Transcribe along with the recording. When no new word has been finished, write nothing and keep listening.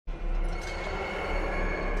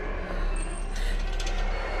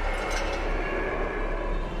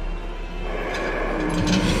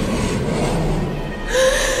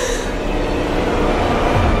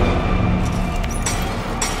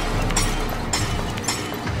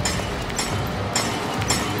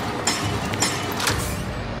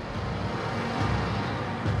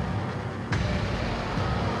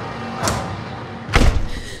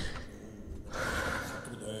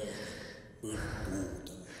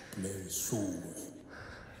Jesús,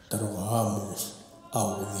 te rogamos,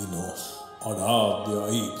 audinos, orad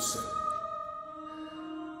de irse.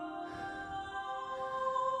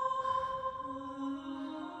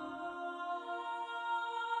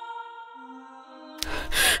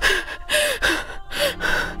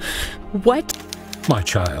 What? My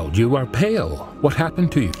child, you are pale. What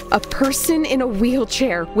happened to you? A person in a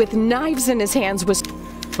wheelchair with knives in his hands was...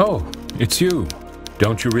 Oh, it's you.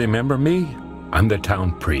 Don't you remember me? I'm the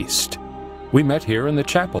town priest. We met here in the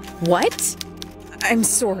chapel. What? I'm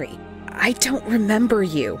sorry. I don't remember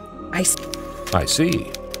you. I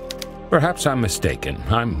see. Perhaps I'm mistaken.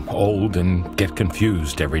 I'm old and get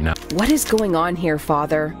confused every now. What is going on here,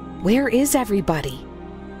 Father? Where is everybody?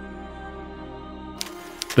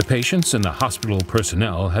 The patients and the hospital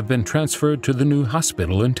personnel have been transferred to the new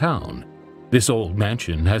hospital in town. This old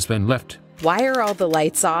mansion has been left. Why are all the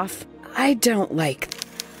lights off? I don't like...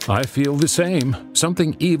 I feel the same.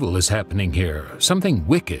 Something evil is happening here. Something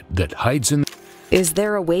wicked that hides in... Is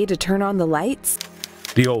there a way to turn on the lights?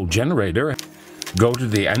 The old generator. Go to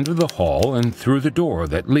the end of the hall and through the door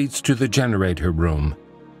that leads to the generator room.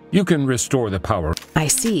 You can restore the power. I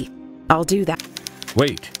see. I'll do that.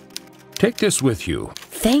 Wait. Take this with you.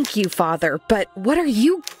 Thank you, Father, but what are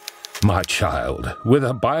you... My child, with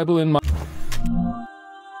a Bible in my...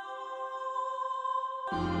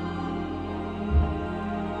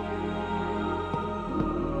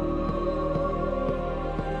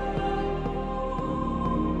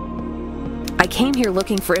 I came here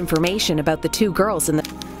looking for information about the two girls in the...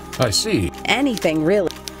 I see. Anything,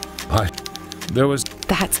 really. But there was...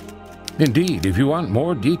 That's... Indeed, if you want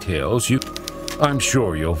more details, I'm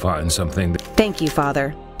sure you'll find something. Thank you,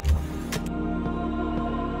 Father.